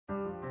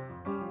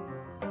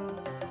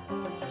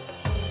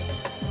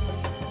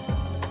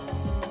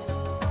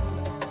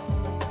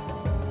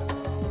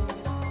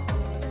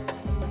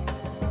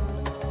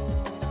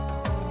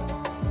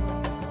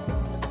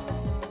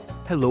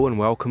Hello and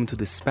welcome to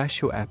this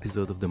special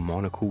episode of the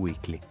Monaco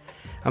Weekly.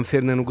 I'm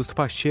Fernando Augusto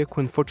Pacheco,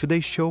 and for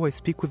today's show I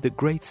speak with the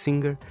great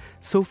singer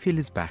Sophie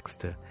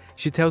Ellis-Bextor.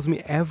 She tells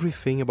me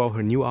everything about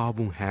her new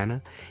album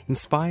Hannah,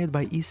 inspired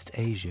by East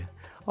Asia.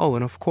 Oh,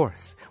 and of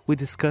course, we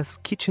discuss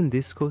kitchen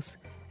discos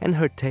and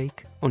her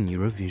take on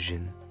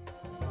Eurovision.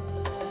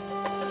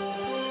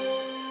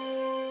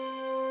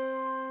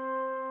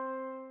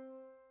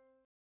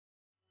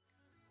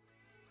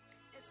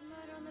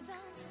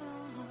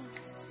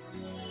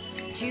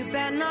 You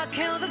better not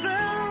kill the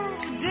groove,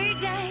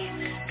 DJ.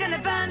 Gonna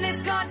burn this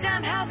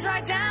goddamn house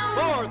right down.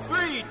 4,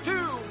 3, 2,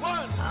 1.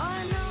 Oh,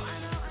 I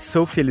know.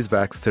 Sophie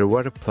Ellis-Bextor,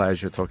 what a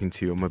pleasure talking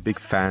to you. I'm a big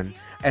fan.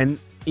 And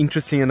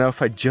interestingly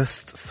enough, I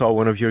just saw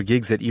one of your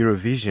gigs at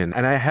Eurovision,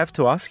 and I have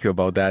to ask you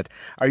about that.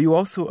 Are you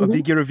also a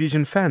big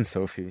Eurovision fan,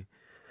 Sophie?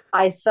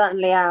 I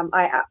certainly am.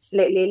 I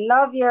absolutely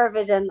love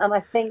Eurovision, and I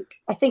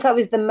think I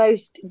was the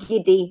most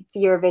giddy for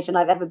Eurovision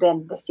I've ever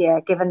been this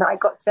year, given that I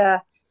got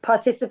to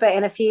participate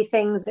in a few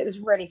things. It was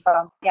really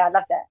fun. Yeah, I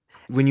loved it.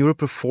 When you were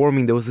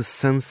performing, there was a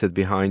sunset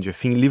behind you. I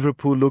think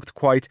Liverpool looked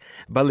quite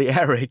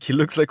Balearic. It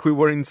looks like we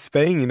were in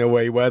Spain in a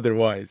way,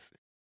 weather-wise.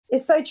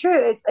 It's so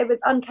true. It was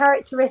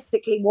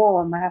uncharacteristically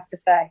warm, I have to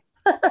say.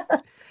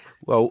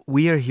 Well,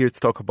 we are here to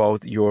talk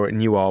about your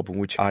new album,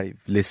 which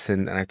I've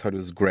listened and I thought it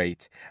was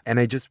great. And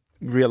I just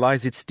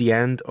realized it's the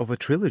end of a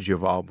trilogy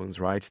of albums,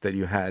 right, that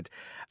you had.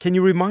 Can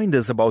you remind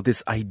us about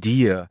this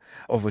idea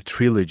of a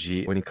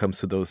trilogy when it comes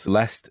to those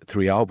last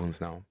 3 albums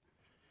now?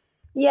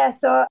 Yeah,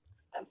 so a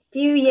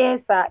few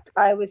years back,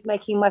 I was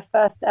making my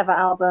first ever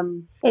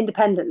album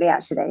independently,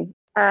 actually.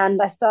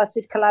 And I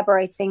started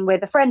collaborating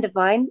with a friend of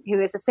mine who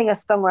is a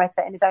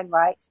singer-songwriter in his own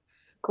right,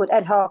 called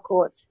Ed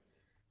Harcourt.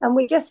 And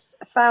we just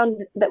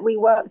found that we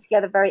work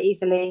together very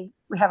easily.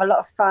 We have a lot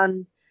of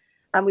fun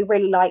and we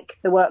really like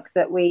the work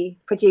that we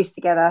produce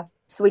together.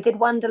 So we did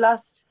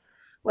Wanderlust,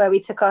 where we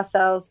took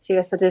ourselves to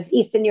a sort of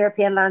Eastern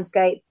European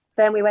landscape.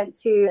 Then we went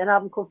to an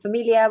album called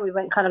Familia. We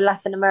went kind of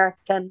Latin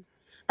American.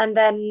 And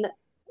then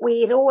we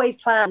had always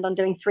planned on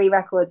doing 3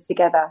 records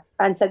together.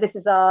 And so this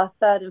is our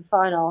third and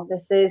final.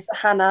 This is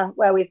Hannah,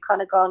 where we've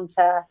kind of gone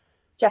to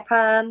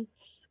Japan.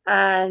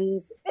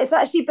 And it's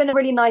actually been a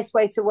really nice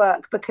way to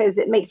work because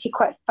it makes you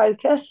quite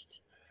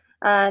focused.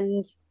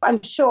 And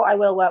I'm sure I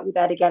will work with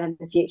Ed again in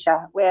the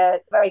future.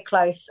 We're very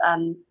close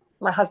and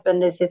my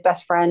husband is his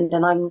best friend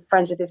and I'm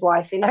friends with his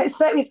wife,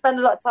 so we spend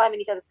a lot of time in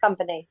each other's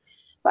company.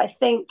 But I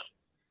think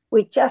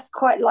we just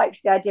quite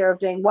liked the idea of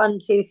doing 1,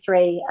 2,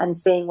 3 and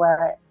seeing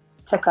where it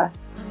took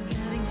us. I'm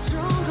getting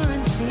stronger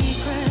in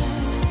secret.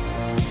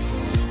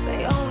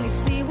 They only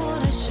see what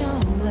I show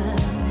them.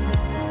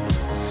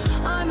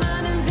 I'm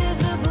an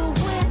invisible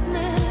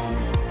witness.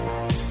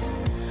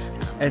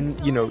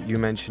 And, you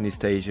mentioned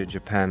East Asia,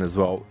 Japan as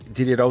well.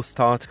 Did it all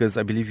start, because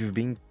I believe you've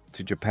been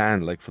to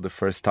Japan, like, for the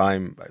first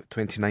time,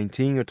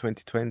 2019 or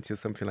 2020 or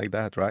something like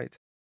that, right?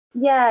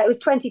 Yeah, it was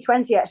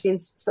 2020, actually, in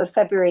sort of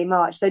February,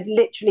 March. So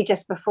literally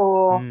just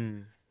before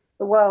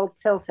the world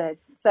tilted.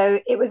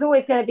 So it was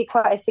always going to be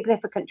quite a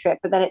significant trip,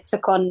 but then it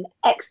took on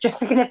extra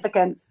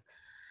significance.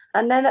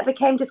 And then that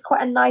became just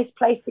quite a nice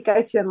place to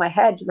go to in my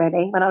head,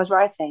 really, when I was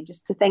writing,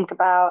 just to think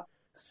about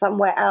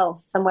somewhere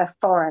else, somewhere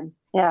foreign.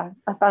 Yeah,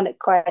 I found it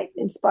quite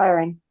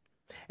inspiring.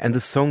 And the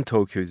song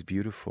Tokyo is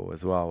beautiful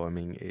as well. I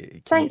mean,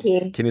 Thank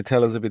you. Can you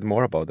tell us a bit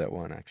more about that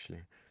one,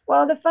 actually?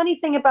 Well, the funny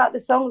thing about the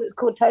song that's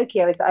called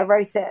Tokyo is that I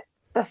wrote it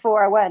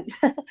before I went.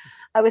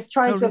 I was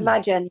trying to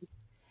imagine.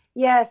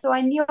 Yeah, so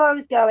I knew I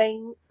was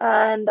going,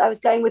 and I was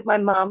going with my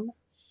mum,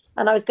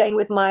 and I was going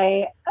with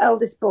my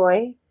eldest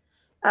boy,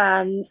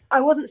 and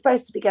I wasn't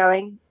supposed to be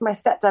going. My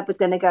stepdad was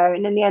going to go,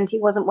 and in the end, he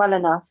wasn't well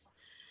enough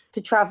to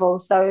travel,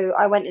 so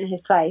I went in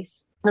his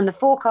place. And the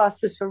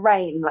forecast was for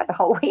rain, like the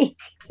whole week.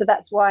 So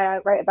that's why I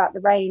wrote about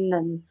the rain.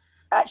 And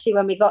actually,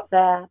 when we got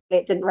there,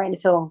 it didn't rain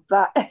at all.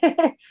 But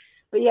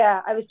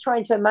yeah, I was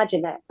trying to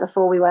imagine it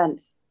before we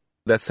went.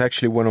 That's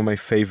actually one of my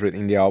favorite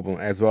in the album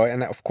as well.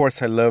 And of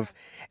course, I love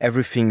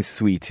everything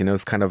sweet.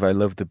 It's kind of, I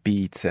love the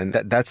beats. And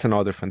that's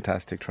another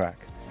fantastic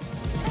track.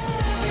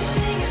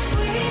 Everything is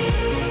sweet.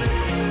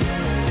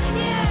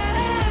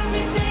 Yeah,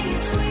 everything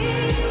is sweet.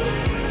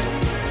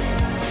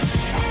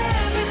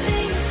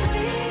 Everything is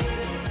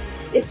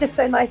sweet. It's just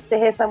so nice to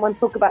hear someone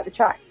talk about the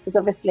tracks because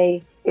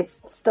obviously it's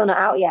still not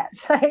out yet.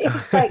 So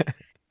it's like,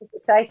 it's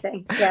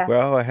exciting. Yeah.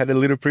 Well, I had a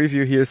little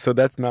preview here, so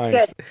that's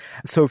nice. Good.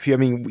 Sophie, I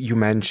mean, you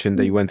mentioned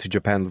that you went to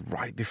Japan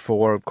right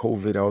before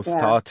COVID all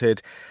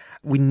started.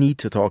 We need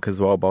to talk as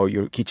well about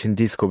your kitchen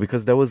disco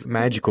because that was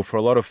magical for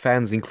a lot of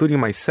fans, including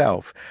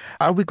myself.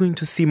 Are we going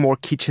to see more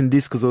kitchen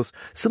discos or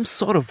some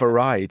sort of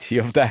variety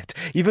of that,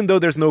 even though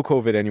there's no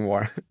COVID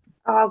anymore?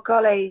 Oh,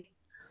 golly.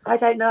 I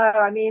don't know.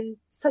 I mean,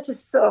 such a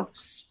sort of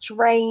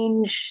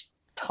strange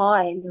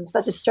time,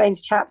 such a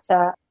strange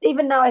chapter.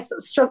 Even now I sort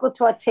of struggle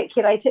to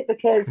articulate it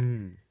because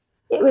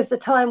it was the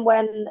time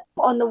when,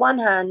 on the one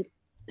hand,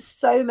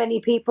 so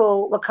many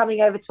people were coming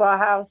over to our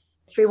house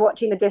through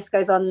watching the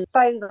discos on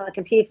phones, on the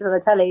computers, on the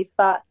tellies,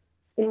 but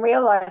in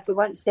real life, we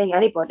weren't seeing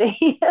anybody.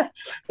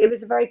 It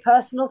was a very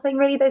personal thing,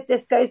 really, those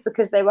discos,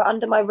 because they were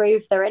under my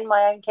roof. They're in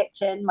my own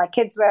kitchen. My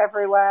kids were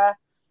everywhere.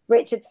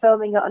 Richard's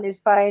filming it on his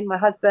phone, my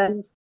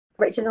husband.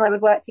 Richard and I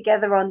would work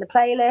together on the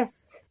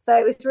playlist. So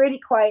it was really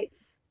quite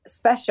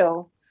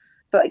special,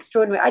 but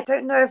extraordinary. I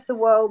don't know if the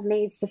world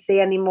needs to see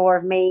any more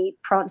of me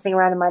prancing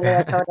around in my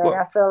leotard.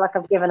 I feel like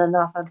I've given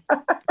enough of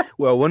that.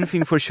 Well, one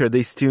thing for sure,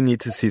 they still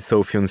need to see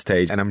Sophie on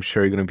stage, and I'm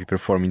sure you're going to be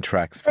performing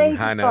tracks from Stage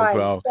is Hannah as fine.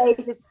 well.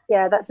 Stage is,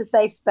 yeah, that's a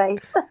safe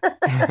space.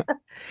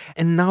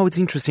 And now it's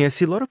interesting. I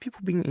see a lot of people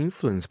being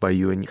influenced by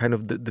you and kind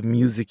of the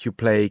music you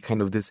play,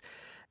 kind of this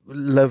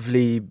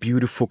lovely,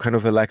 beautiful kind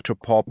of electro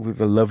pop with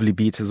a lovely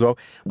beat as well.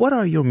 What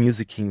are your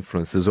music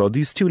influences as well? Do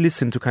you still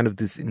listen to kind of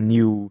these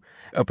new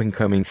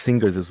up-and-coming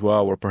singers as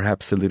well, or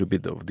perhaps a little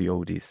bit of the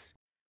oldies?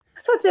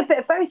 Sort of a bit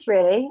of both,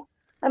 really.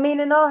 I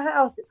mean, in our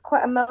house, it's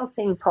quite a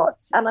melting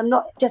pot. And I'm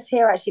not just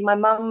here, actually. My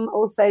mum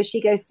also,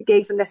 she goes to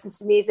gigs and listens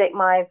to music.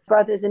 My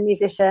brother's a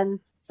musician.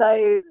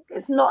 So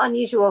it's not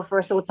unusual for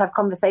us all to have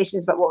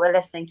conversations about what we're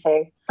listening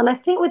to. And I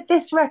think with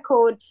this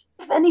record,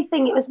 if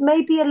anything, it was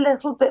maybe a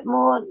little bit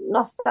more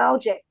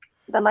nostalgic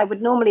than I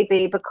would normally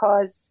be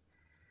because,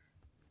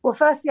 well,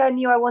 firstly, I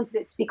knew I wanted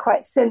it to be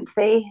quite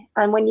synthy.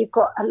 And when you've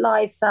got a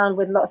live sound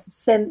with lots of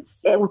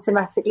synths, it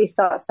automatically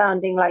starts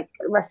sounding like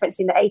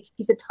referencing the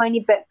 80s a tiny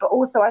bit. But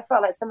also I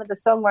felt like some of the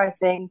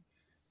songwriting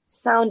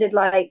sounded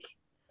like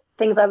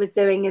things I was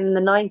doing in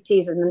the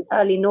 90s and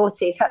early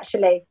noughties,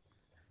 actually.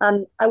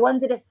 And I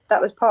wondered if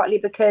that was partly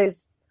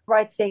because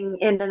writing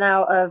in and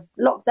out of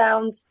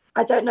lockdowns,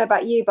 I don't know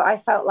about you, but I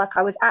felt like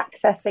I was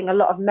accessing a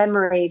lot of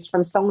memories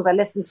from songs I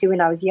listened to when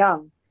I was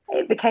young.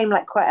 It became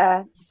like quite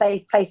a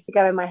safe place to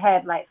go in my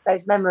head, like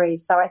those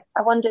memories. So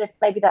I wondered if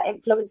maybe that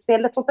influenced me a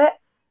little bit,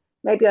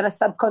 maybe on a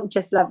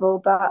subconscious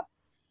level. But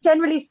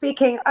generally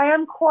speaking, I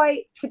am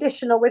quite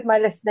traditional with my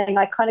listening.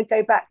 I kind of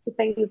go back to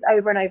things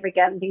over and over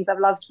again, things I've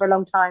loved for a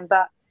long time.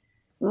 But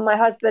my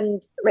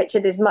husband,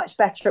 Richard, is much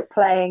better at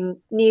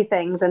playing new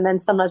things. And then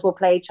sometimes we'll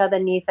play each other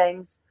new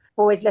things,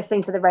 always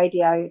listening to the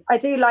radio. I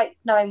do like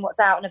knowing what's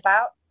out and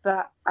about,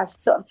 but I've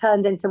sort of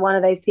turned into one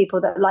of those people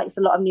that likes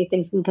a lot of new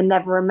things and can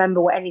never remember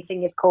what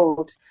anything is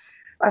called.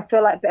 I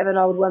feel like a bit of an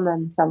old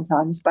woman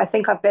sometimes, but I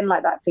think I've been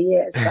like that for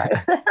years. So.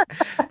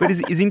 But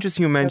it's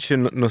interesting you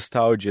mentioned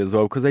nostalgia as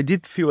well, because I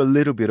did feel a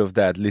little bit of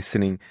that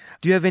listening.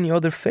 Do you have any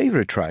other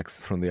favorite tracks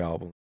from the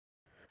album?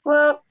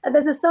 Well,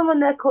 there's a song on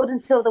there called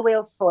Until the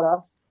Wheels Fall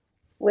Off,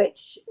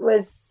 which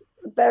was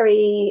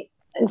very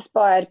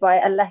inspired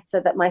by a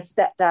letter that my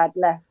stepdad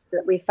left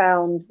that we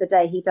found the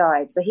day he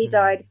died. So he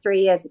died 3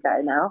 years ago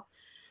now.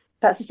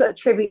 That's a sort of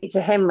tribute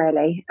to him,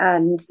 really.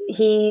 And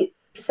he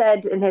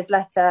said in his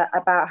letter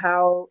about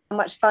how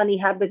much fun he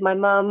had with my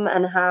mum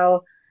and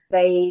how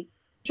they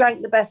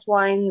drank the best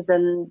wines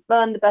and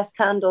burned the best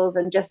candles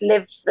and just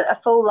lived a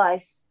full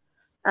life.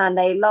 And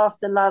they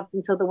laughed and loved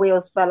until the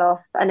wheels fell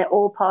off and it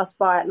all passed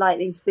by at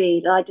lightning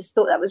speed. And I just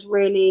thought that was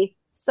really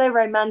so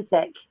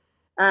romantic.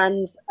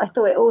 And I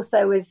thought it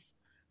also was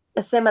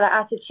a similar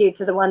attitude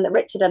to the one that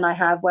Richard and I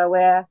have, where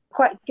we're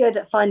quite good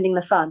at finding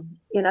the fun,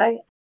 you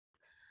know.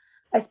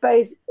 I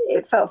suppose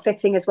it felt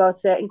fitting as well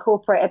to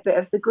incorporate a bit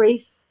of the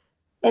grief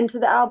into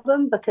the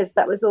album because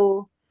that was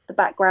all the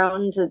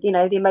background, you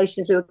know, the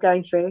emotions we were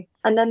going through.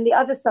 And then the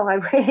other song I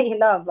really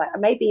love, like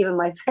maybe even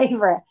my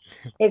favorite,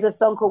 is a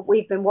song called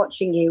We've Been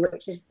Watching You,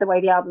 which is the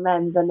way the album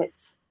ends. And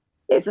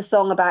it's a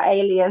song about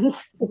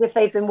aliens, as if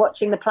they've been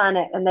watching the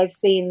planet and they've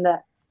seen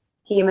that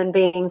human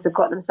beings have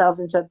got themselves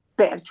into a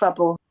bit of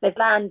trouble. They've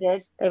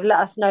landed, they've let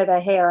us know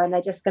they're here, and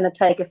they're just going to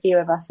take a few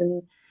of us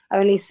and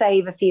only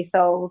save a few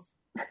souls.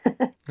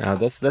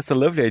 That's a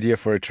lovely idea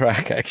for a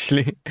track,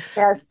 actually.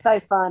 Yeah, it's so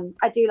fun.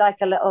 I do like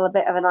a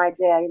bit of an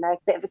idea, you know, a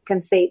bit of a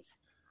conceit.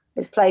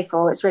 It's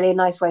playful. It's really a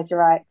nice way to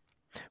write.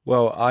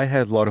 Well, I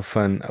had a lot of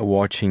fun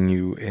watching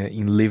you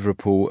in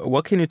Liverpool.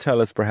 What can you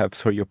tell us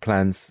perhaps for your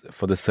plans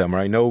for the summer?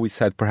 I know we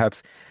said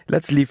perhaps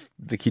let's leave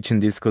the Kitchen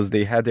Discos.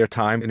 They had their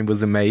time and it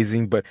was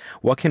amazing, but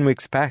what can we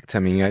expect? I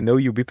mean, I know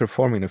you'll be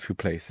performing in a few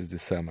places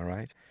this summer,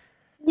 right?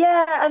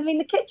 Yeah, I mean,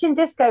 the Kitchen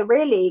Disco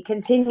really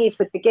continues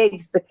with the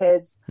gigs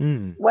because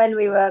when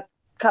we were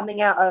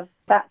coming out of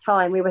that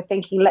time, we were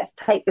thinking, let's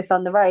take this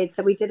on the road.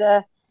 So we did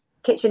a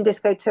Kitchen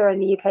Disco tour in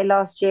the UK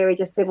last year. We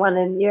just did one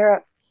in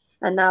Europe.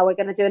 And now we're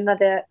going to do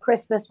another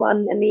Christmas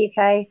one in the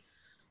UK.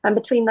 And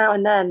between now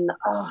and then,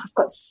 I've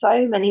got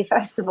so many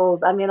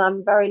festivals. I mean,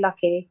 I'm very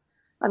lucky.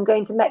 I'm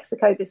going to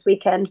Mexico this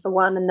weekend for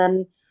one. And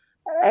then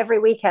every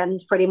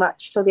weekend, pretty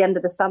much till the end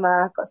of the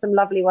summer, I've got some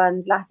lovely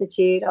ones.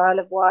 Latitude, Isle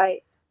of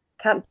Wight,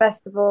 Camp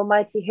Festival,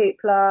 Mighty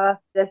Hoopla.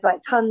 There's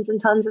like tons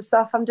and tons of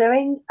stuff I'm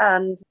doing.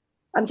 And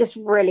I'm just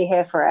really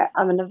here for it.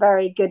 I'm in a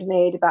very good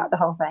mood about the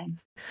whole thing.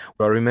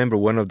 Well, I remember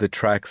one of the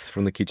tracks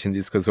from the Kitchen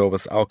Disco as well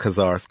was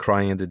Alcazar's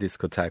Crying at the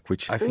Discotheque,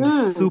 which I think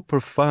is super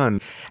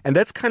fun. And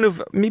that's kind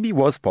of, maybe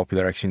was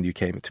popular actually in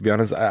the UK. To be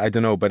honest, I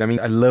don't know. But I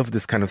mean, I love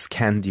this kind of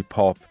Scandi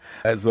pop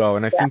as well.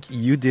 And I think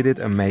you did it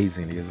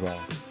amazingly as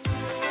well.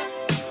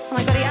 Oh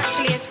my God, he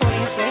actually is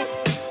falling asleep.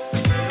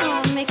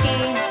 Oh, Mickey.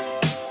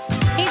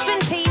 He's been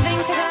teething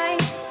today.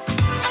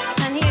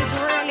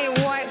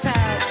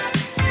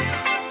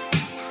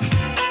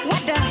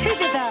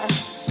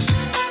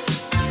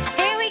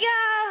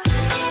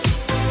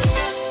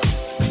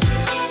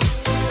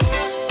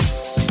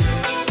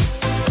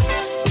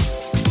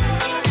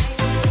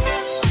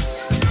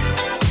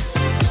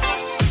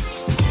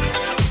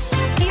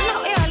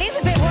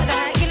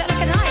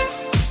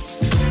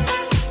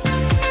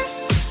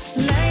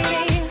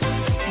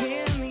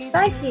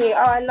 Thank you. Oh,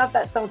 I love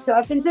that song too.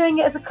 I've been doing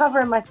it as a cover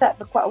in my set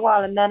for quite a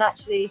while, and then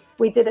actually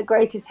we did a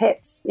greatest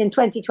hits in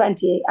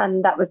 2020,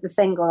 and that was the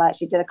single. I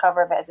actually did a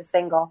cover of it as a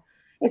single.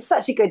 It's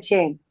such a good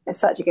tune. It's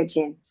such a good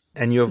tune.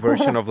 And your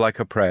version of Like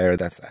a Prayer,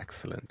 that's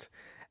excellent.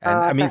 And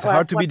I mean, it's well,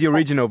 hard it's to be the wonderful.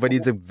 original, but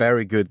it's a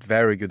very good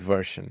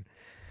version.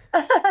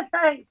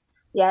 Thanks.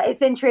 Yeah,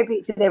 it's in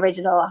tribute to the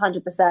original,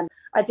 100%.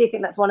 I do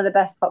think that's one of the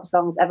best pop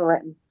songs ever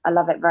written. I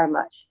love it very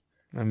much.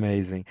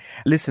 Amazing.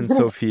 Listen,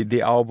 Sophie,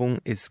 the album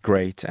is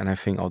great, and I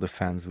think all the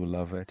fans will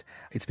love it.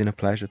 It's been a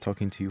pleasure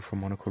talking to you from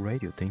Monaco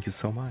Radio. Thank you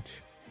so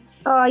much.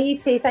 Oh, you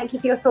too. Thank you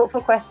for your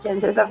thoughtful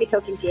questions. It was lovely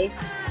talking to you.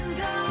 I'm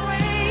going,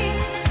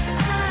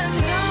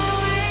 I'm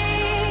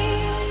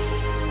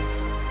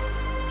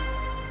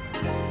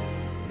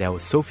going. That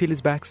was Sophie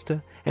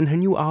Ellis-Bextor, and her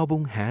new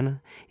album,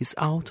 Hannah, is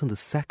out on the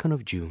 2nd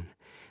of June.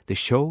 The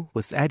show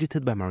was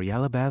edited by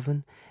Mariela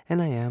Bevan,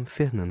 and I am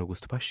Fernando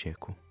Augusto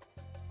Pacheco.